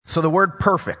So the word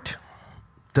perfect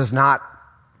does not,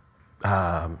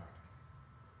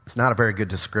 it's not a very good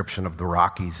description of the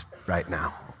Rockies right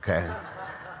now, okay?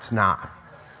 It's not.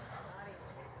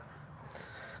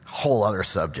 Whole other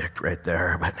subject right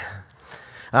there, but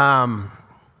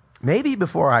maybe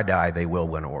before I die they will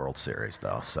win a World Series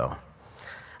though. So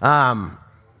the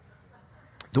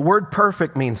word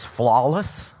perfect means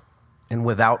flawless and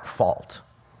without fault.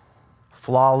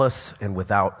 Flawless and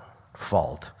without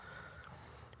fault.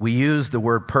 We use the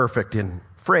word perfect in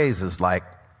phrases like,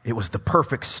 it was the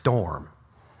perfect storm.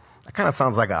 That kind of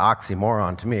sounds like an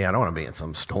oxymoron to me. I don't want to be in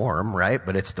some storm, right?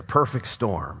 But it's the perfect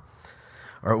storm.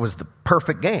 Or it was the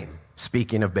perfect game.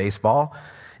 Speaking of baseball,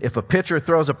 if a pitcher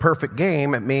throws a perfect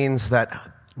game, it means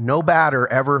that no batter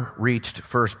ever reached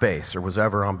first base or was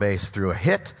ever on base through a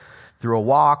hit, through a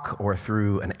walk, or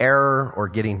through an error, or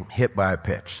getting hit by a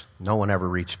pitch. No one ever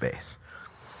reached base.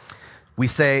 We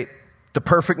say the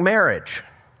perfect marriage,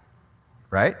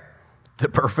 right? The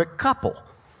perfect couple.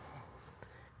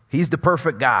 He's the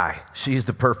perfect guy. She's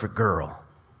the perfect girl.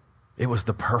 It was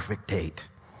the perfect date.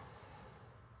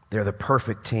 They're the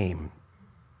perfect team.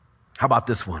 How about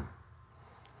this one?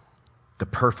 The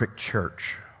perfect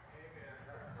church.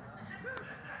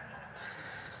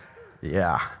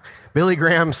 Yeah. Billy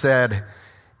Graham said,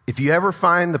 if you ever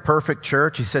find the perfect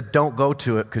church, he said, don't go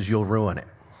to it because you'll ruin it.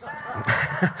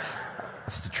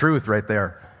 That's the truth right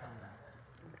there.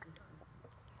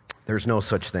 There's no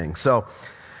such thing. So,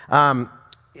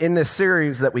 in this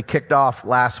series that we kicked off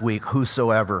last week,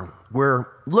 Whosoever, we're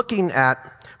looking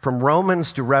at, from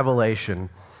Romans to Revelation,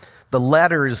 the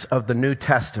letters of the New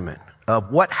Testament,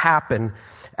 of what happened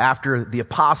after the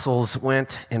apostles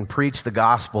went and preached the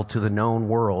gospel to the known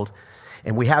world.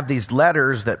 And we have these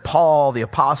letters that Paul, the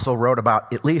apostle, wrote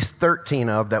about, at least 13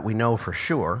 of that we know for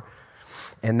sure.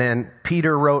 And then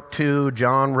Peter wrote 2,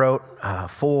 John wrote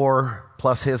 4,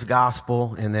 plus his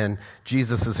gospel, and then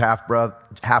Jesus'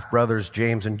 half-brothers,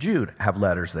 James and Jude, have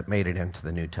letters that made it into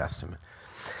the New Testament.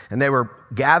 And they were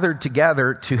gathered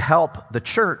together to help the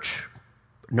church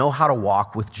know how to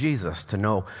walk with Jesus, to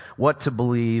know what to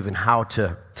believe and how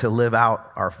to live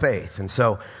out our faith. And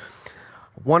so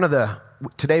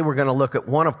today we're going to look at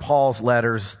one of Paul's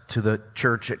letters to the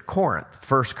church at Corinth,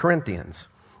 1 Corinthians.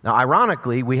 Now,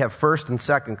 ironically, we have 1 and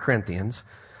 2 Corinthians,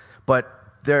 but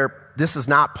this is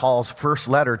not Paul's first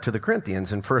letter to the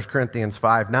Corinthians. In 1 Corinthians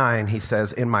 5:9, he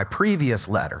says, in my previous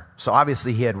letter. So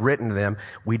obviously he had written to them.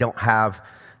 We don't have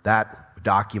that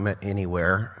document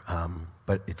anywhere,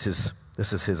 but this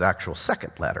is his actual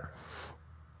second letter.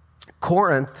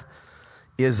 Corinth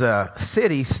is a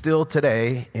city still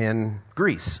today in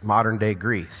Greece, modern-day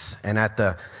Greece. And at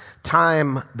the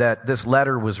time that this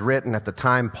letter was written, at the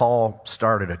time Paul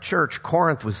started a church,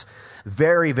 Corinth was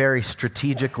very, very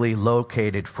strategically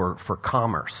located for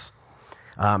commerce.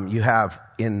 You have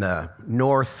in the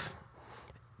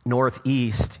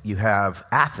northeast, you have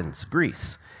Athens,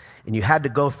 Greece. And you had to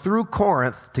go through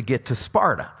Corinth to get to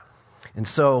Sparta. And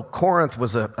so Corinth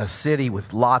was a city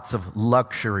with lots of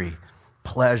luxury,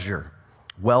 pleasure,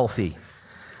 wealthy.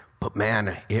 But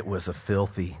man, it was a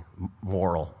filthy,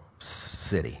 moral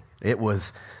city. It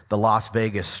was the Las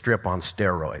Vegas Strip on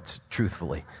steroids,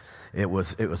 truthfully. It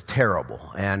was terrible.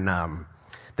 And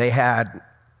they had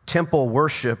temple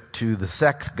worship to the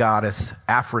sex goddess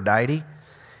Aphrodite,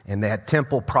 and they had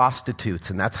temple prostitutes,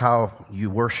 and that's how you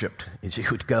worshiped, is you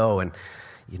would go and,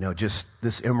 just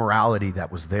this immorality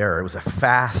that was there. It was a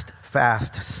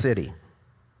fast city.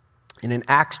 And in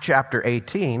Acts chapter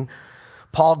 18,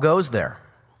 Paul goes there,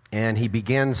 and he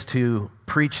begins to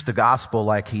preach the gospel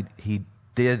like he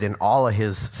did in all of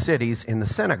his cities in the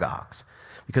synagogues,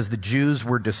 because the Jews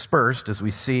were dispersed, as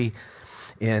we see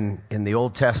in the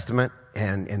Old Testament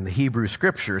and in the Hebrew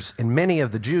Scriptures, and many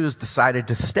of the Jews decided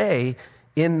to stay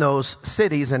in those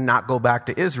cities and not go back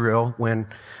to Israel when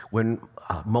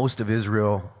most of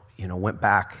Israel, went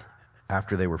back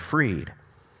after they were freed.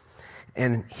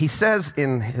 And he says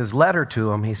in his letter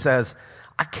to them, he says,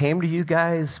 I came to you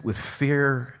guys with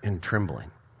fear and trembling.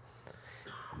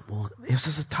 Well, it was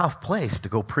just a tough place to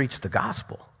go preach the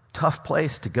gospel. Tough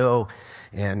place to go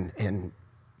and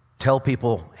tell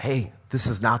people, hey, this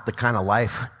is not the kind of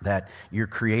life that your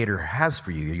Creator has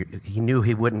for you. He knew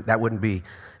that wouldn't be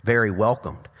very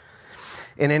welcomed.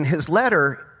 And in his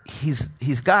letter,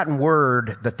 he's gotten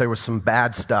word that there was some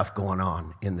bad stuff going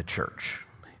on in the church.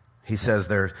 He says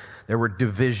there were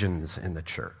divisions in the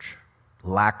church,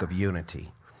 lack of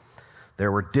unity.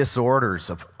 There were disorders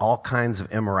of all kinds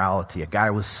of immorality. A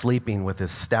guy was sleeping with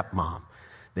his stepmom.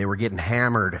 They were getting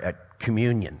hammered at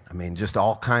communion. Just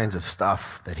all kinds of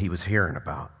stuff that he was hearing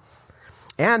about.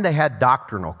 And they had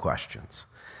doctrinal questions.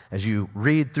 As you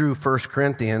read through 1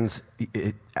 Corinthians,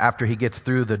 after he gets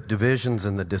through the divisions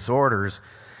and the disorders,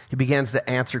 he begins to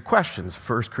answer questions.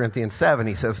 1 Corinthians 7,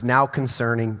 he says, now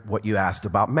concerning what you asked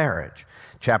about marriage.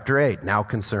 Chapter 8, now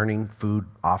concerning food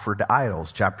offered to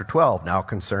idols. Chapter 12, now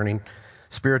concerning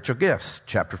spiritual gifts.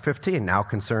 Chapter 15, now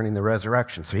concerning the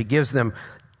resurrection. So he gives them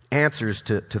answers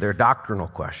to their doctrinal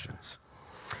questions.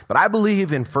 But I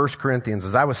believe in 1 Corinthians,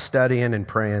 as I was studying and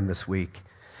praying this week,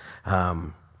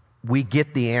 we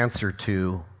get the answer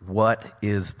to what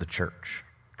is the church.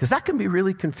 Because that can be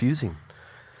really confusing,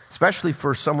 especially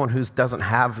for someone who doesn't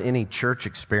have any church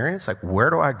experience. Like, where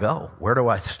do I go? Where do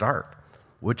I start?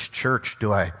 Which church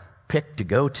do I pick to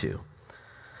go to?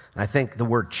 And I think the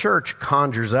word church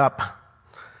conjures up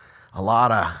a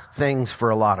lot of things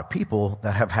for a lot of people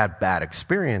that have had bad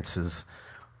experiences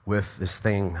with this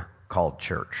thing called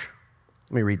church.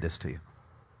 Let me read this to you.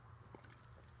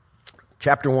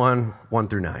 Chapter 1, 1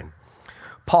 through 9.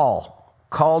 Paul,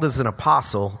 called as an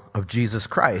apostle of Jesus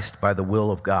Christ by the will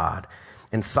of God,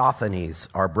 and Sosthenes,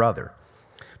 our brother,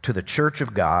 to the church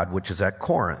of God which is at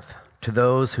Corinth, to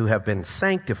those who have been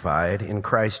sanctified in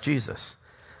Christ Jesus,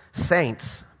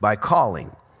 saints by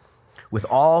calling, with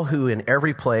all who in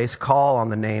every place call on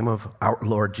the name of our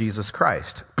Lord Jesus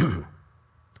Christ,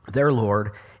 their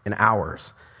Lord and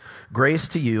ours. Grace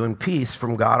to you and peace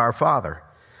from God our Father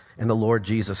and the Lord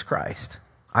Jesus Christ.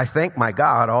 I thank my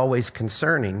God always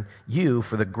concerning you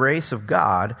for the grace of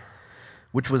God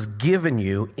which was given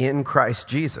you in Christ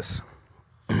Jesus,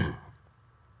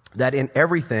 that in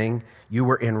everything you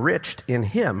were enriched in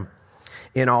him,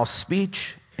 in all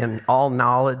speech and all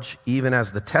knowledge, even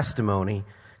as the testimony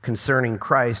concerning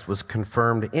Christ was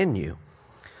confirmed in you,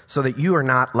 so that you are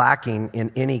not lacking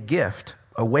in any gift,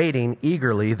 awaiting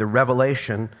eagerly the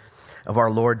revelation of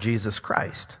our Lord Jesus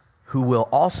Christ, who will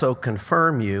also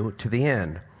confirm you to the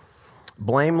end,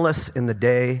 blameless in the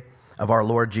day of our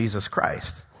Lord Jesus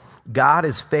Christ. God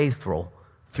is faithful,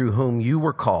 through whom you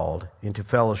were called into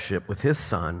fellowship with his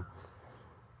Son,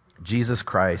 Jesus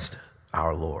Christ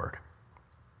our Lord.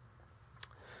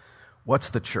 What's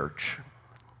the church?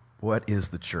 What is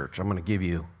the church? I'm going to give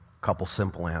you a couple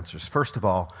simple answers. First of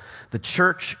all, the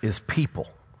church is people,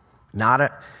 not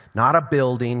a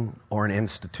building or an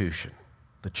institution.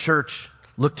 The church,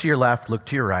 look to your left, look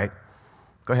to your right.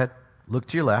 Go ahead. Look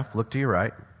to your left, look to your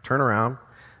right. Turn around.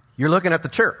 You're looking at the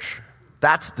church.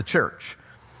 That's the church.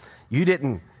 You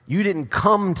didn't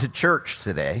come to church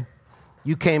today.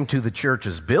 You came to the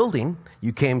church's building.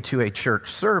 You came to a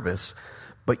church service.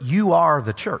 But you are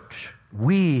the church.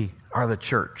 We are the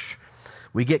church.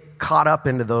 We get caught up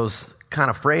into those kind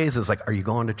of phrases like, are you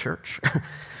going to church?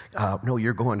 No,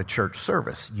 you're going to church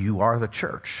service. You are the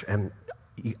church. And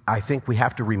I think we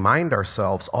have to remind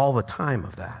ourselves all the time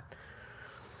of that.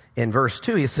 In verse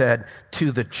 2, he said,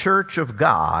 to the church of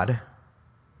God,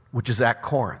 which is at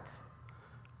Corinth.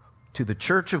 To the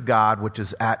church of God, which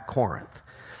is at Corinth.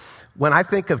 When I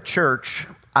think of church,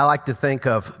 I like to think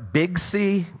of big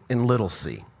C and little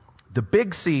c. The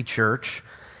big C church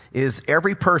is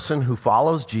every person who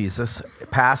follows Jesus,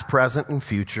 past, present, and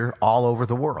future, all over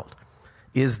the world,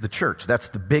 is the church. That's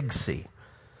the big C.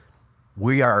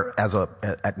 We are,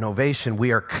 at Novation,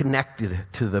 we are connected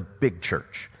to the big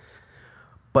church.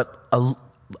 But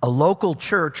a local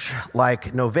church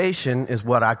like Novation is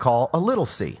what I call a little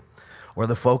c. Or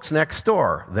the folks next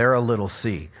door, they're a little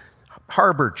c.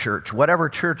 Harbor Church, whatever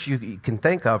church you can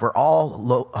think of, are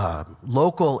all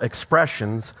local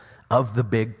expressions of the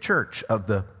big church, of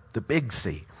the big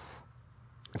C.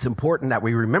 It's important that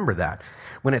we remember that.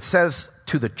 When it says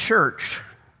to the church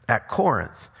at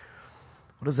Corinth,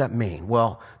 what does that mean?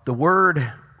 Well, the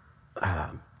word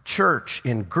church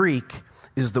in Greek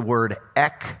is the word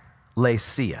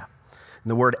Ekklesia. And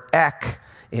the word ek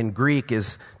in Greek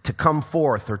is to come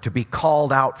forth or to be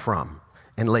called out from.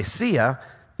 And lesia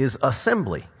is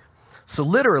assembly. So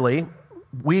literally,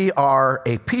 we are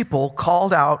a people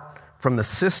called out from the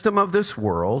system of this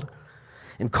world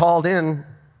and called in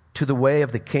to the way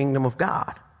of the kingdom of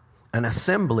God. An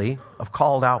assembly of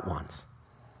called out ones.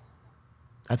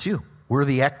 That's you. We're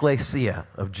the Ekklesia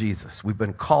of Jesus. We've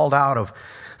been called out of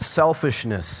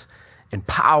selfishness and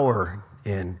power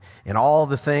and all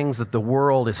the things that the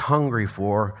world is hungry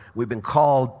for. We've been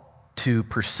called to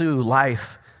pursue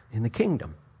life in the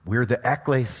kingdom. We're the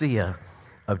Ekklesia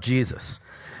of Jesus.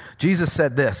 Jesus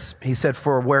said this. He said,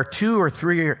 for where 2 or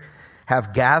 3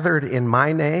 have gathered in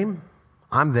my name,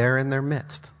 I'm there in their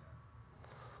midst.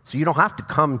 So you don't have to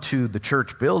come to the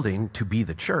church building to be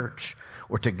the church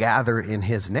or to gather in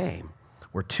his name.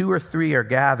 Where 2 or 3 are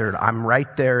gathered, I'm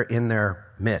right there in their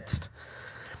midst.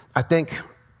 I think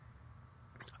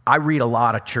I read a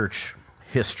lot of church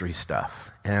history stuff.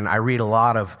 and I read a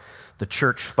lot of the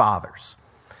church fathers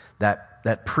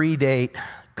that predate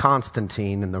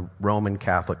Constantine in the Roman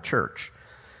Catholic Church.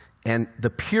 And the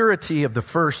purity of the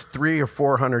first 300 or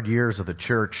 400 years of the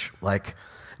church, like,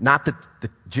 not that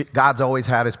God's always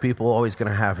had his people, always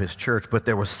going to have his church, but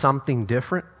there was something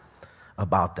different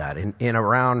about that. In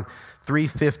around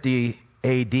 350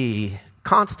 AD,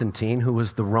 Constantine, who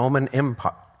was the Roman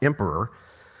emperor,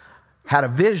 had a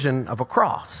vision of a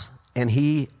cross. And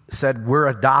he said, we're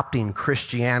adopting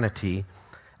Christianity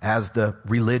as the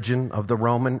religion of the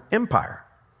Roman Empire.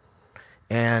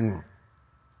 And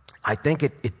I think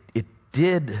it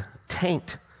did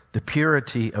taint the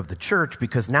purity of the church,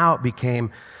 because now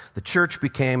the church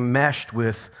became meshed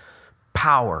with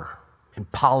power and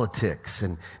politics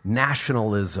and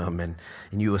nationalism, and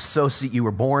you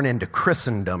were born into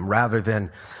Christendom rather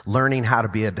than learning how to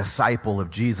be a disciple of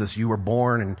Jesus. You were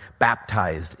born and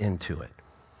baptized into it.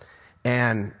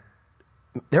 And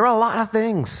there are a lot of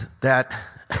things that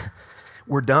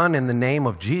were done in the name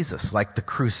of Jesus, like the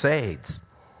Crusades.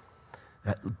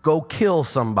 Go kill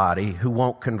somebody who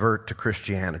won't convert to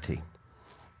Christianity.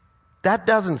 That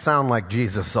doesn't sound like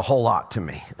Jesus a whole lot to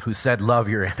me, who said, love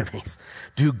your enemies,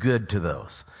 do good to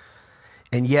those.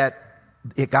 And yet,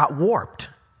 it got warped.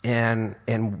 And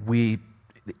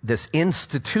this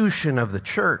institution of the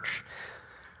church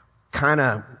kind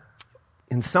of,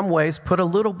 in some ways, put a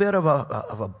little bit of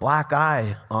a black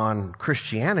eye on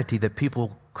Christianity that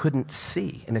people couldn't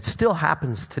see. And it still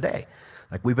happens today.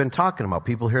 Like we've been talking about,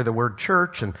 people hear the word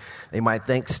church and they might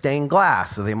think stained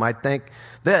glass, or they might think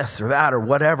this or that, or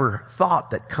whatever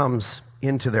thought that comes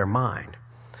into their mind.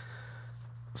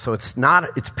 So it's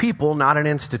people, not an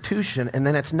institution, and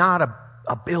then it's not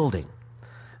a building.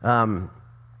 At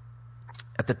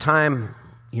the time,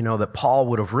 that Paul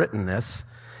would have written this,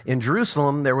 in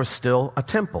Jerusalem there was still a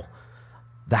temple,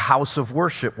 the house of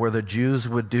worship where the Jews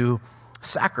would do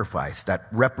sacrifice that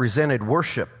represented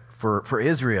worship for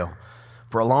Israel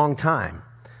for a long time.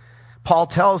 Paul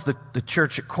tells the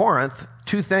church at Corinth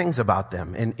two things about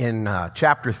them. In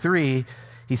chapter 3,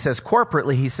 he says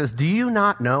corporately, do you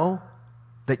not know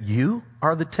that you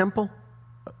are the temple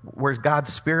where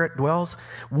God's Spirit dwells?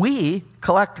 We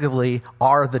collectively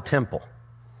are the temple.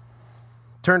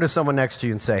 Turn to someone next to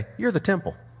you and say, you're the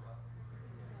temple.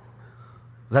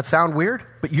 Does that sound weird?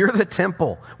 But you're the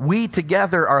temple. We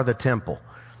together are the temple.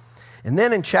 And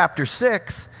then in chapter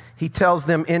 6, he tells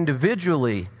them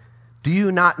individually, do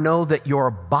you not know that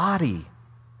your body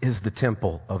is the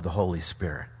temple of the Holy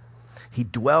Spirit? He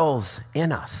dwells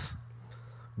in us.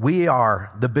 We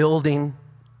are the building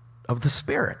of the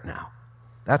Spirit now.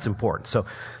 That's important. So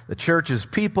the church is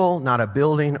people, not a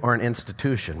building or an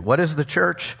institution. What is the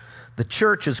church? The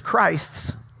church is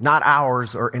Christ's, not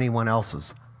ours or anyone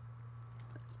else's.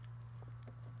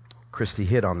 Christy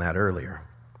hit on that earlier.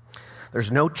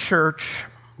 There's no church,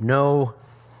 no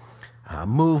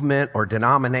movement or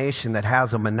denomination that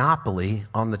has a monopoly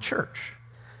on the church.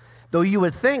 Though you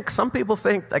would think, some people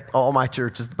think like, oh, my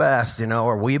church is the best,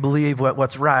 or we believe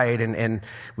what's right, and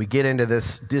we get into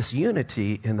this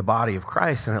disunity in the body of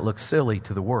Christ, and it looks silly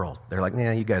to the world. They're like,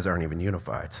 nah, you guys aren't even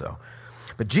unified. So,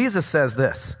 but Jesus says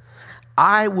this,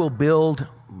 I will build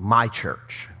my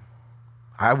church.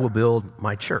 I will build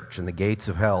my church, and the gates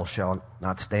of hell shall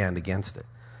not stand against it.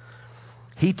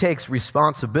 He takes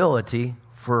responsibility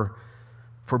for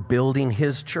building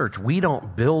his church. We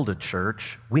don't build a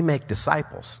church, we make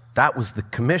disciples. That was the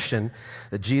commission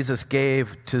that Jesus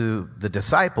gave to the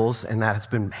disciples, and that has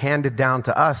been handed down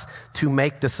to us to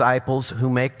make disciples who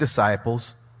make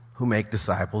disciples who make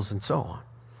disciples, and so on.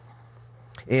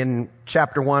 In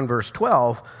chapter 1, verse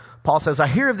 12, Paul says, I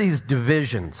hear of these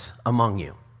divisions among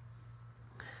you.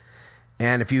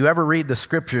 And if you ever read the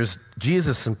scriptures,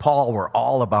 Jesus and Paul were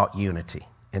all about unity,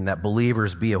 and that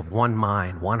believers be of one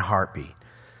mind, one heartbeat.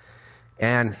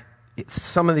 And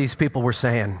some of these people were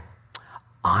saying,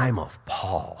 I'm of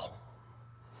Paul.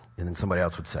 And then somebody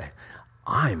else would say,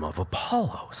 I'm of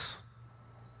Apollos.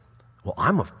 Well,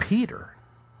 I'm of Peter.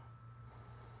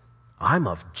 I'm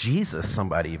of Jesus,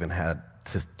 somebody even had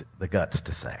the guts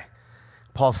to say.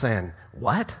 Paul's saying,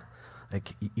 what? Like,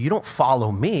 you don't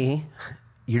follow me.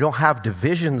 You don't have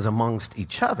divisions amongst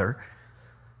each other.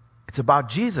 It's about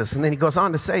Jesus. And then he goes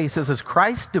on to say, he says, is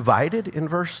Christ divided in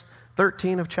verse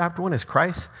 13 of chapter 1? Is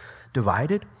Christ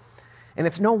divided? And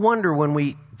it's no wonder when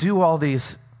we do all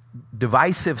these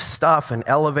divisive stuff and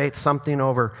elevate something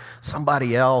over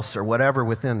somebody else or whatever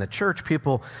within the church,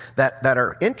 people that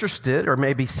are interested or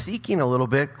maybe seeking a little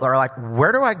bit are like,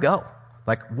 where do I go?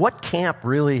 Like, what camp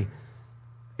really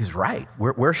is right?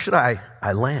 Where should I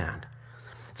land?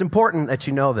 It's important that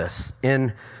you know this.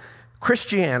 In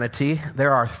Christianity,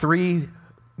 there are three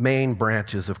main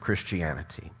branches of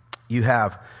Christianity. You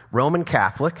have Roman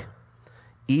Catholic,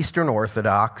 Eastern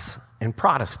Orthodox, and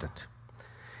Protestant.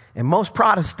 And most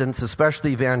Protestants,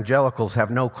 especially evangelicals, have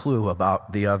no clue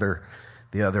about the other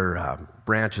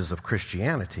branches of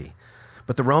Christianity.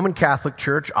 But the Roman Catholic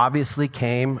Church obviously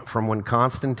came from when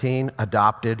Constantine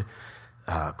adopted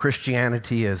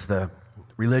Christianity as the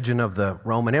religion of the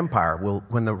Roman Empire. Well,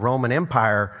 when the Roman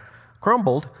Empire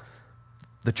crumbled,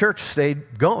 the church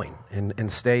stayed going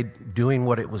and stayed doing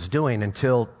what it was doing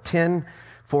until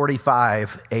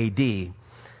 1045 AD. The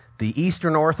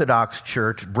Eastern Orthodox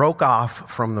Church broke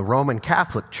off from the Roman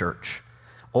Catholic Church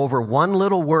over one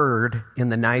little word in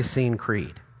the Nicene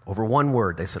Creed. Over one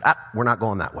word. They said, we're not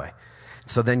going that way.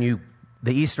 So then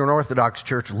the Eastern Orthodox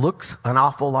Church looks an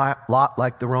awful lot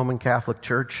like the Roman Catholic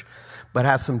Church, but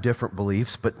has some different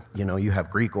beliefs. But, you have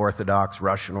Greek Orthodox,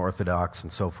 Russian Orthodox,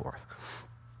 and so forth.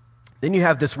 Then you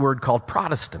have this word called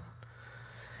Protestant.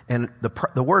 And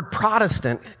the word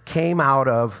Protestant came out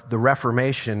of the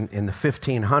Reformation in the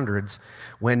 1500s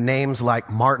when names like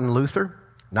Martin Luther,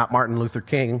 not Martin Luther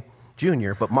King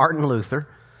Jr., but Martin Luther,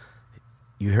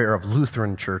 you hear of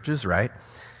Lutheran churches, right?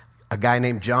 A guy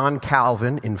named John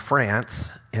Calvin in France,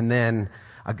 and then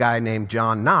a guy named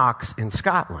John Knox in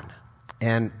Scotland.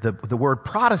 And the word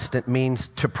Protestant means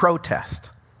to protest.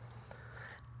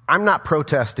 I'm not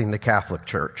protesting the Catholic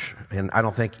Church, and I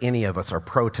don't think any of us are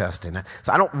protesting that.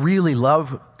 So I don't really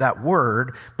love that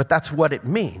word, but that's what it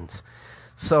means.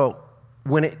 So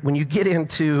when you get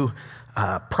into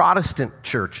Protestant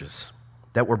churches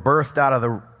that were birthed out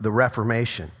of the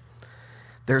Reformation,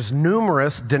 there's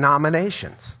numerous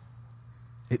denominations.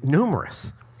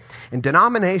 Numerous. And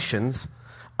denominations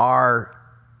are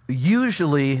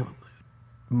usually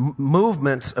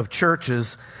movements of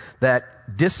churches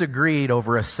that disagreed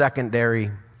over a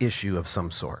secondary issue of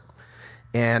some sort.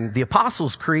 And the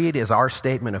Apostles' Creed is our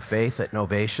statement of faith at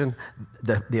Novation.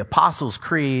 The Apostles'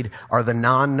 Creed are the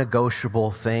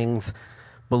non-negotiable things,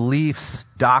 beliefs,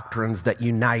 doctrines that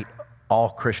unite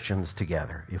all Christians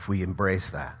together, if we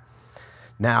embrace that.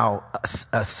 Now,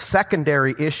 a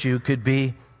secondary issue could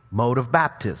be mode of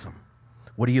baptism.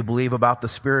 What do you believe about the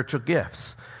spiritual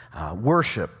gifts?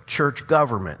 Worship, church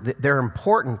government. They're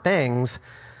important things,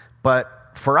 but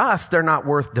for us, they're not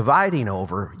worth dividing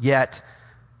over. Yet,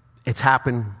 it's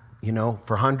happened,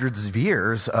 for hundreds of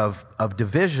years of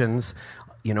divisions.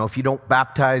 If you don't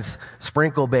baptize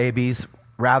sprinkle babies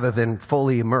rather than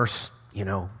fully immerse,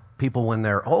 people when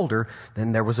they're older,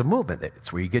 then there was a movement.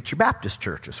 It's where you get your Baptist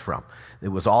churches from. It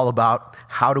was all about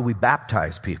how do we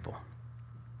baptize people.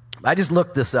 I just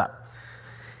looked this up.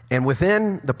 And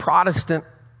within the Protestant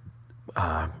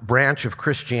branch of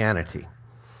Christianity,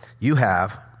 you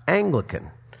have Anglican,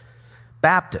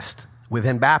 Baptist,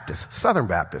 within Baptist, Southern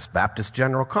Baptist, Baptist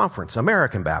General Conference,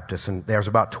 American Baptist, and there's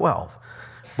about 12.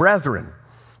 Brethren,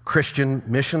 Christian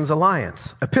Missions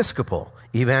Alliance, Episcopal,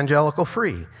 Evangelical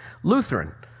Free,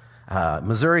 Lutheran,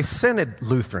 Missouri Synod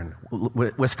Lutheran,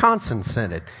 Wisconsin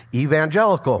Synod,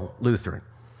 Evangelical Lutheran,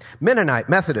 Mennonite,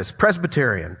 Methodist,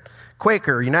 Presbyterian,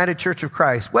 Quaker, United Church of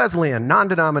Christ, Wesleyan,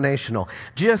 non-denominational,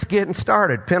 just getting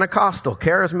started, Pentecostal,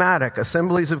 Charismatic,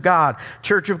 Assemblies of God,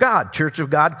 Church of God,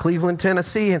 Cleveland,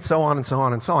 Tennessee, and so on and so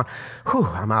on and so on. Whew,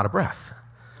 I'm out of breath.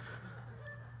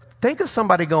 Think of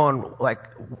somebody going like,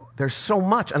 there's so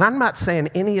much, and I'm not saying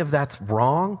any of that's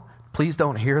wrong. Please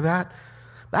don't hear that.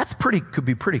 Could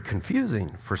be pretty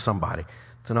confusing for somebody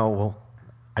to know, well,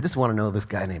 I just want to know this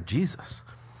guy named Jesus.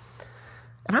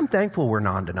 And I'm thankful we're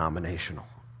non-denominational,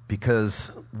 because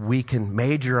we can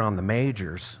major on the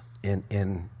majors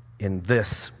in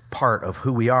this part of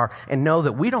who we are and know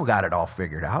that we don't got it all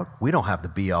figured out. We don't have the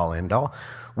be-all, end-all.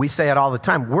 We say it all the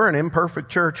time. We're an imperfect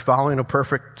church following a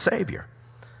perfect Savior.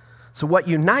 So what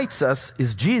unites us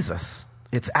is Jesus.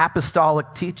 It's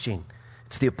apostolic teaching.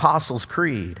 It's the Apostles'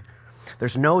 Creed.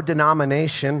 There's no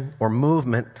denomination or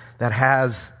movement that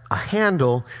has a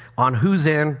handle on who's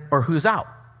in or who's out.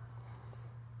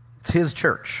 It's His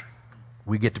church.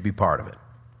 We get to be part of it.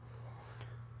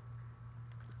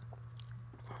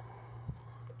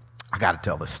 I got to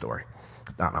tell this story.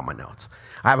 It's not on my notes.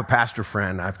 I have a pastor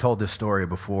friend. I've told this story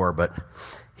before, but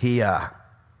he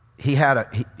had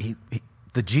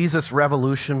the Jesus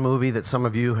Revolution movie that some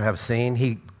of you have seen.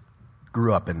 He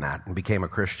grew up in that and became a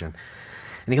Christian.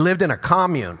 And he lived in a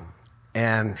commune.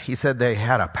 And he said they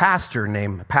had a pastor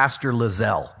named Pastor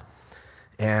Lizelle.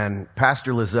 And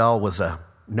Pastor Lizelle was a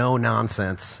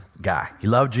no-nonsense guy. He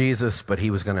loved Jesus, but he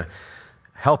was going to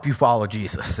help you follow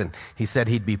Jesus. And he said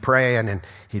he'd be praying and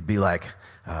he'd be like,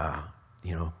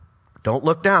 don't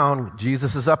look down.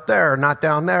 Jesus is up there, not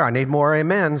down there. I need more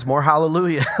amens, more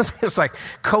hallelujahs. He was like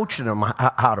coaching him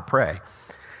how to pray.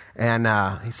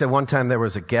 And he said one time there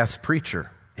was a guest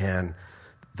preacher, and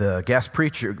the guest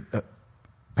preacher,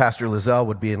 Pastor Lizelle,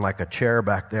 would be in like a chair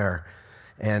back there,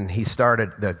 and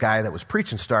the guy that was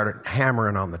preaching started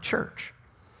hammering on the church.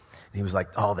 And he was like,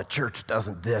 oh, the church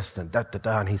doesn't this, and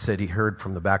da-da-da. And he said he heard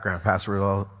from the background, Pastor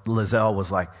Lizelle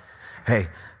was like, hey,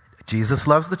 Jesus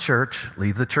loves the church,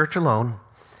 leave the church alone.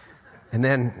 And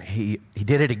then he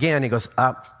did it again. He goes,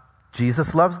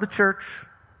 Jesus loves the church,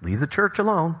 leave the church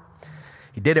alone.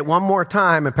 He did it one more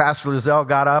time, and Pastor Lizelle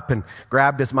got up and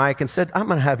grabbed his mic and said, I'm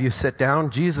going to have you sit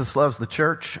down. Jesus loves the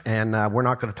church, and we're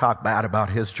not going to talk bad about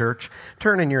his church.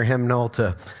 Turn in your hymnal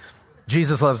to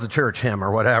Jesus loves the church hymn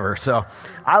or whatever. So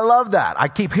I love that. I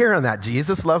keep hearing that.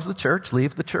 Jesus loves the church,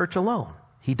 leave the church alone.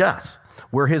 He does.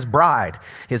 We're his bride,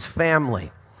 his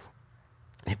family.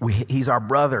 He's our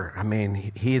brother. I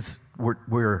mean,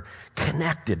 we're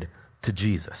connected to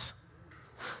Jesus.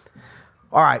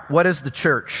 All right, what is the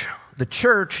church? The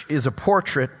church is a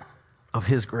portrait of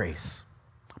his grace.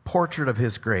 A portrait of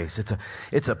his grace.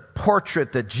 It's a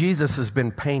portrait that Jesus has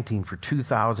been painting for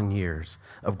 2,000 years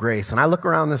of grace. And I look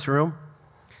around this room,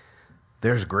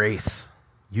 there's grace.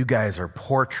 You guys are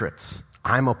portraits.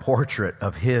 I'm a portrait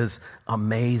of his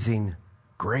amazing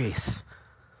grace.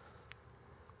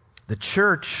 The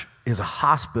church is a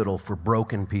hospital for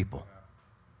broken people.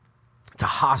 It's a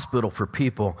hospital for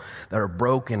people that are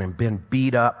broken and been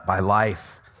beat up by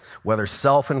life, whether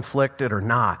self-inflicted or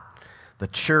not. The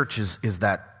church is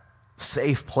that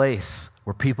safe place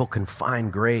where people can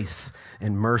find grace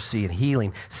and mercy and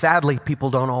healing. Sadly, people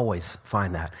don't always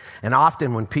find that. And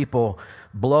often when people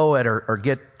blow it or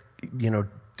get,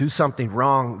 do something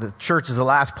wrong, the church is the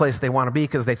last place they want to be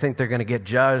because they think they're going to get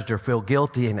judged or feel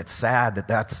guilty. And it's sad that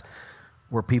that's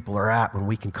where people are at when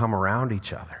we can come around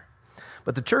each other.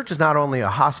 But the church is not only a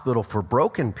hospital for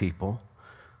broken people,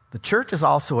 the church is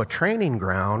also a training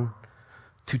ground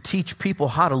to teach people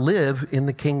how to live in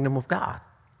the kingdom of God.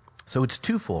 So it's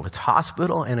twofold. It's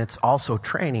hospital and it's also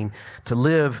training to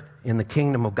live in the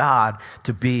kingdom of God,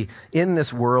 to be in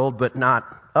this world but not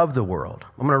of the world.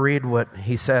 I'm going to read what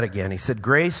he said again. He said,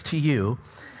 grace to you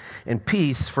and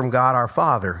peace from God our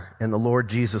Father and the Lord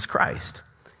Jesus Christ.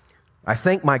 I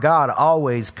thank my God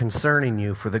always concerning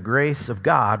you for the grace of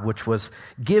God which was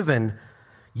given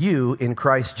you in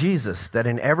Christ Jesus, that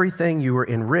in everything you were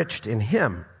enriched in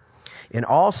him, in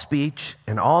all speech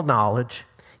and all knowledge,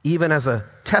 even as a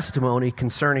testimony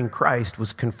concerning Christ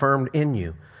was confirmed in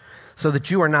you, so that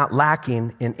you are not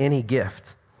lacking in any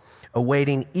gift,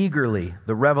 awaiting eagerly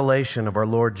the revelation of our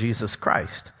Lord Jesus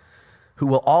Christ, who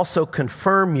will also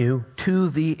confirm you to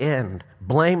the end,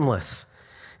 blameless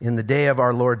in the day of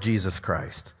our Lord Jesus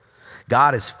Christ.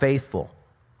 God is faithful,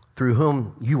 through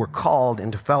whom you were called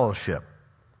into fellowship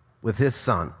with his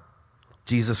Son,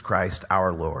 Jesus Christ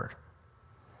our Lord.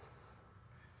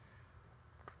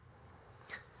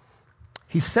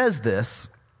 He says this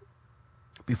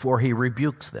before he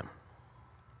rebukes them.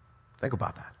 Think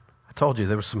about that. I told you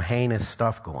there was some heinous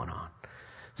stuff going on.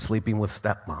 Sleeping with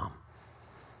stepmom,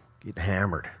 getting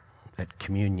hammered at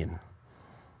communion,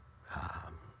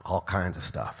 all kinds of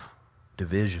stuff,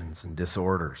 divisions and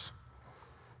disorders.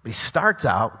 But he starts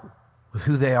out with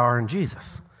who they are in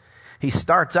Jesus. He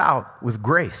starts out with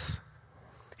grace.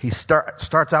 He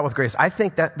starts out with grace. I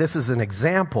think that this is an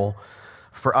example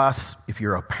for us, if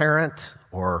you're a parent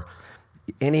or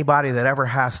anybody that ever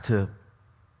has to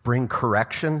bring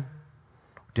correction,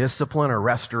 discipline, or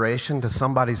restoration to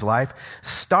somebody's life.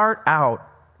 Start out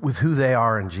with who they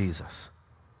are in Jesus.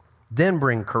 Then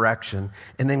bring correction,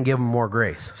 and then give them more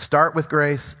grace. Start with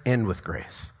grace, end with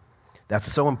grace. That's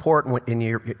so important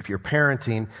if you're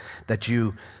parenting, that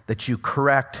you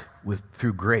correct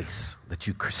through grace, that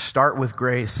you start with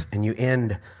grace and you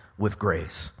end with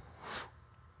grace.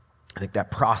 I think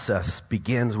that process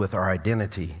begins with our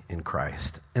identity in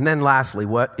Christ. And then lastly,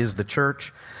 what is the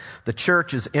church? The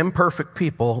church is imperfect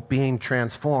people being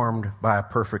transformed by a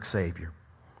perfect Savior.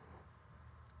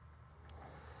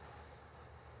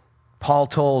 Paul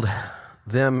told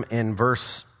them in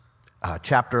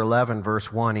chapter 11,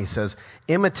 verse 1, he says,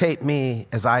 imitate me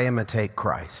as I imitate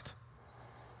Christ.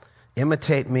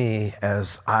 Imitate me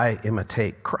as I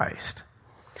imitate Christ.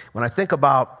 When I think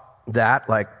about that,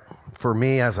 like for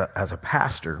me as a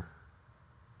pastor,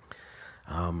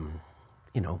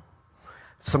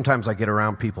 sometimes I get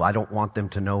around people, I don't want them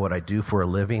to know what I do for a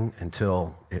living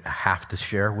until I have to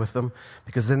share with them,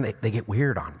 because then they get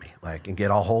weird on me, and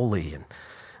get all holy and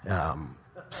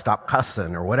stop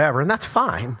cussing or whatever, and that's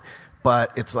fine.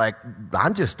 But it's like,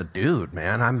 I'm just a dude,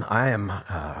 man. I am,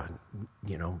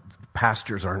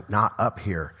 pastors are not up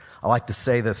here. I like to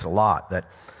say this a lot, that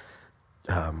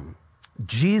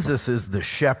Jesus is the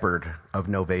shepherd of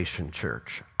Novation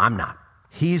Church. I'm not.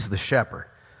 He's the shepherd.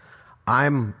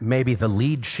 I'm maybe the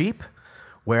lead sheep,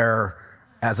 where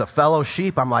as a fellow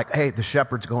sheep, I'm like, hey, the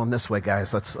shepherd's going this way,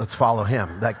 guys. Let's follow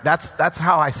him. Like that's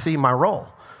how I see my role.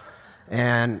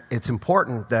 And it's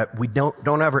important that we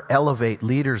don't ever elevate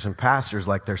leaders and pastors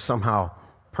like they're somehow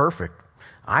perfect.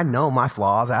 I know my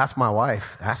flaws. Ask my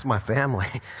wife. Ask my family.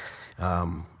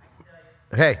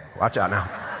 Hey, watch out now.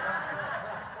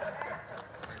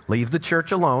 Leave the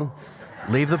church alone.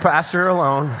 Leave the pastor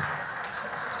alone.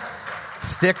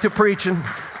 Stick to preaching.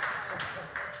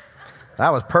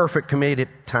 That was perfect comedic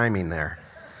timing there.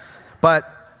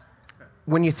 But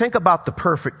when you think about the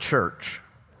perfect church,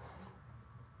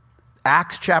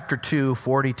 Acts chapter 2,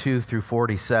 42 through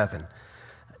 47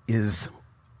 is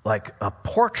like a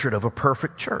portrait of a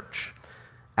perfect church.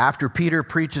 After Peter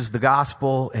preaches the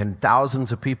gospel and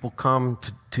thousands of people come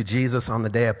to Jesus on the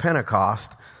day of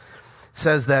Pentecost,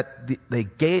 says that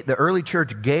the early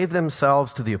church gave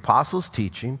themselves to the apostles'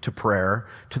 teaching, to prayer,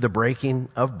 to the breaking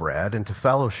of bread, and to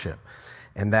fellowship.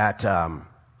 And that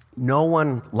no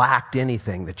one lacked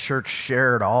anything. The church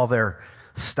shared all their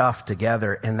stuff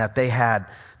together, and that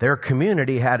their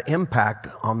community had impact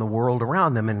on the world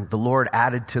around them, and the Lord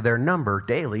added to their number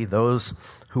daily those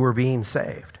who were being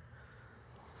saved.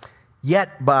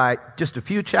 Yet by just a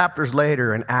few chapters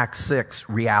later in Acts 6,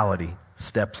 reality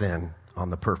steps in on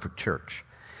the perfect church.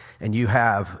 And you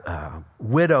have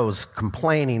widows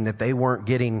complaining that they weren't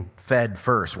getting fed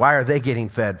first. Why are they getting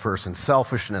fed first? And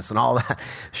selfishness and all that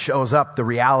shows up the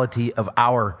reality of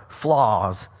our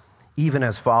flaws, even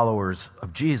as followers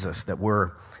of Jesus, that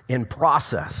we're in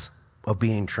process of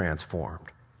being transformed.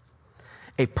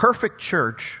 A perfect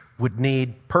church would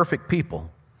need perfect people,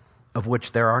 of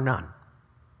which there are none.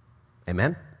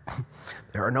 Amen?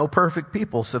 There are no perfect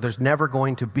people, so there's never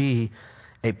going to be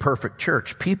a perfect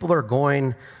church. People are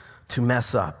going to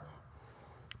mess up.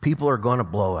 People are going to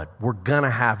blow it. We're going to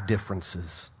have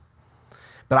differences.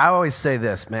 But I always say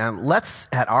this, man, let's,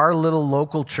 at our little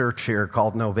local church here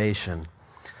called Novation,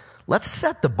 let's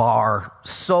set the bar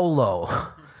so low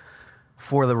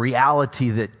for the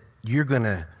reality that you're going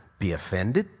to be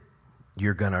offended.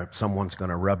 Someone's going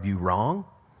to rub you wrong.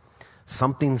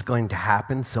 Something's going to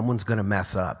happen. Someone's going to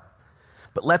mess up.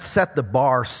 But let's set the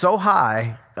bar so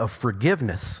high of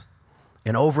forgiveness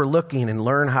and overlooking, and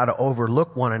learn how to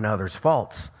overlook one another's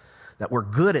faults, that we're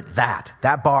good at that.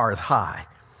 That bar is high.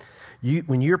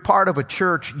 When you're part of a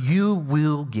church, you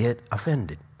will get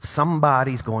offended.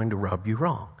 Somebody's going to rub you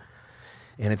wrong.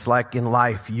 And it's like in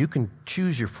life, you can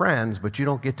choose your friends, but you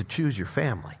don't get to choose your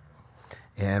family.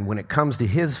 And when it comes to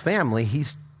his family,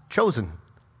 he's chosen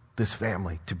this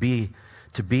family to be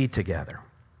together.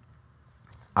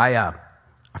 I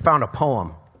found a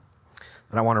poem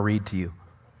that I want to read to you.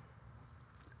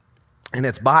 And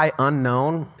it's by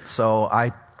unknown, so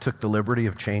I took the liberty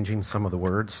of changing some of the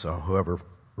words. So whoever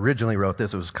originally wrote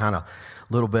this, it was kind of a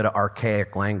little bit of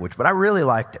archaic language, but I really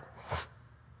liked it.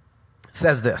 It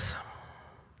says this: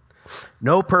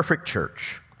 "No perfect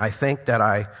church I think that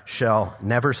I shall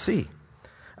never see.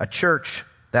 A church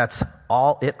that's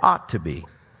all it ought to be.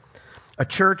 A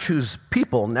church whose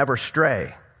people never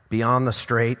stray beyond the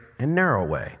straight and narrow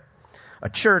way. A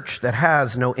church that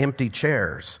has no empty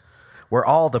chairs, where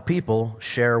all the people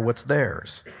share what's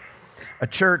theirs. A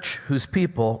church whose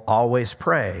people always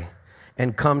pray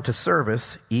and come to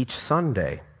service each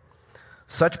Sunday.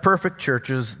 Such perfect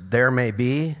churches there may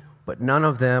be, but none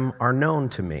of them are known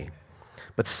to me.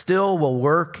 But still we'll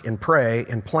work and pray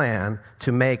and plan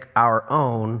to make our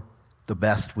own the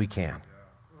best we can."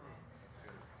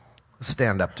 Let's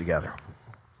stand up together.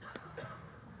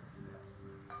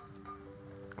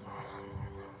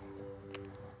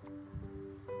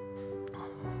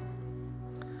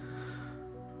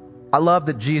 I love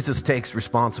that Jesus takes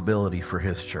responsibility for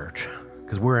his church,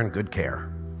 because we're in good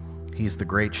care. He's the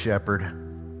great shepherd,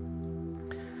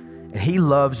 and he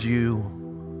loves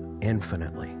you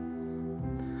infinitely.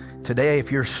 Today,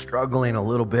 if you're struggling a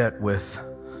little bit with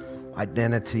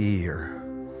identity, or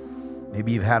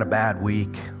maybe you've had a bad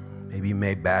week, maybe you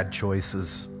made bad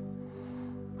choices,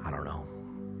 I don't know.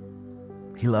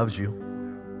 He loves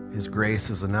you. His grace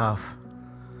is enough.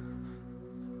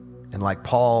 And like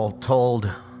Paul told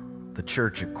the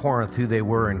church at Corinth who they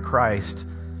were in Christ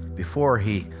before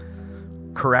he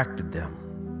corrected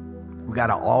them, we got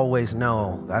to always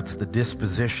know that's the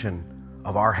disposition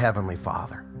of our Heavenly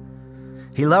Father.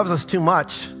 He loves us too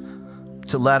much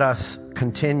to let us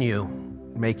continue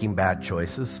making bad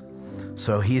choices.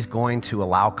 So he's going to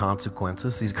allow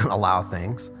consequences. He's going to allow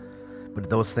things. But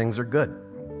those things are good.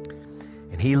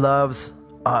 And he loves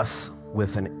us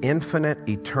with an infinite,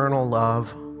 eternal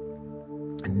love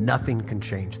And nothing can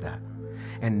change that.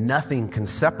 And nothing can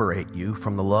separate you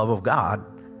from the love of God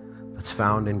that's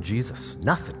found in Jesus.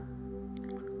 Nothing.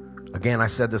 Again, I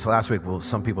said this last week. Well,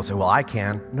 some people say, well, I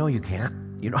can. No, you can't.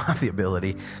 You don't have the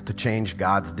ability to change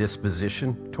God's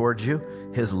disposition towards you,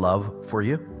 His love for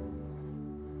you.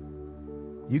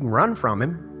 You can run from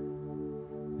Him.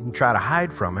 You can try to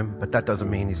hide from Him, but that doesn't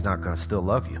mean He's not going to still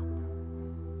love you.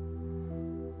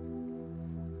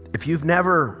 If you've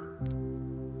never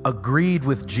agreed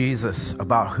with Jesus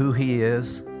about who He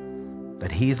is,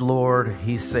 that He's Lord,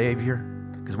 He's Savior,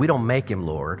 because we don't make Him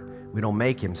Lord, we don't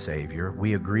make Him Savior,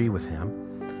 we agree with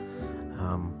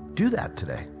Him, do that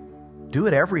today. Do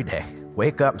it every day.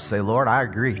 Wake up and say, Lord, I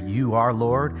agree. You are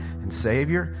Lord and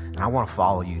Savior, and I want to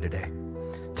follow You today.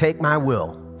 Take my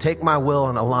will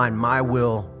and align my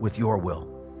will with Your will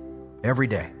every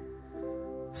day.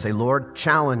 Say, Lord,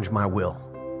 challenge my will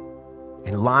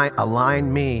and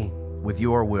align me with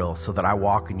Your will so that I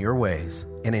walk in Your ways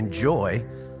and enjoy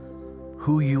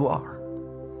who You are.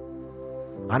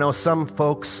 I know some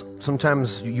folks,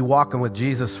 sometimes you've been walking with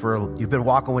Jesus for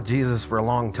a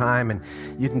long time, and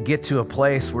you can get to a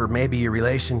place where maybe your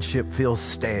relationship feels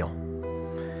stale,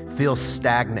 feels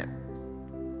stagnant.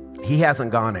 He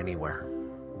hasn't gone anywhere.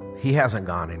 He hasn't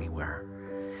gone anywhere.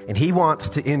 And He wants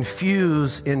to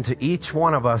infuse into each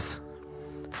one of us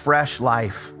fresh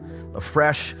life, a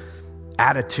fresh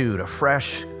attitude, a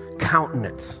fresh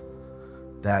countenance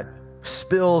that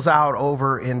spills out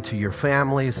over into your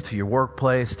families, to your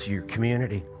workplace, to your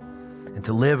community, and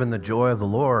to live in the joy of the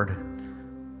Lord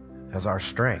as our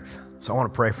strength. So I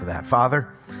want to pray for that. Father,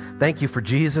 thank You for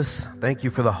Jesus. Thank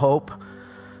You for the hope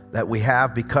that we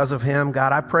have because of Him.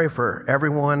 God, I pray for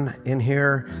everyone in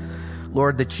here,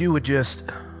 Lord, that You would just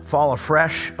fall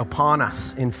afresh upon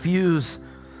us. Infuse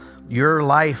Your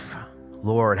life,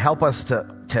 Lord. Help us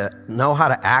to know how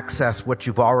to access what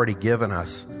You've already given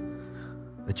us.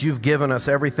 That You've given us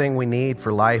everything we need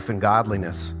for life and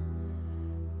godliness.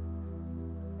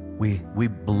 We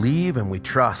believe and we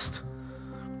trust.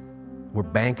 We're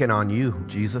banking on You,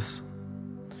 Jesus.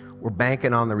 We're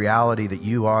banking on the reality that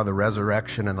You are the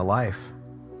resurrection and the life.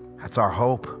 That's our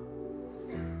hope.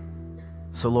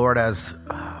 So, Lord, as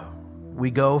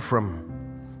we go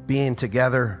from being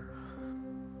together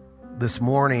this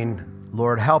morning,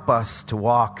 Lord, help us to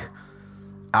walk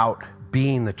out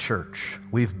being the church.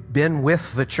 We've been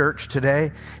with the church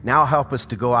today. Now help us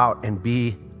to go out and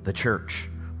be the church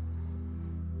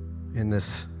in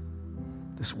this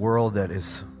world that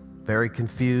is very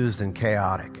confused and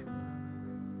chaotic.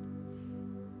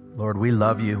 Lord, we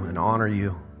love You and honor You.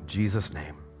 In Jesus'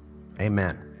 name,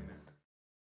 amen.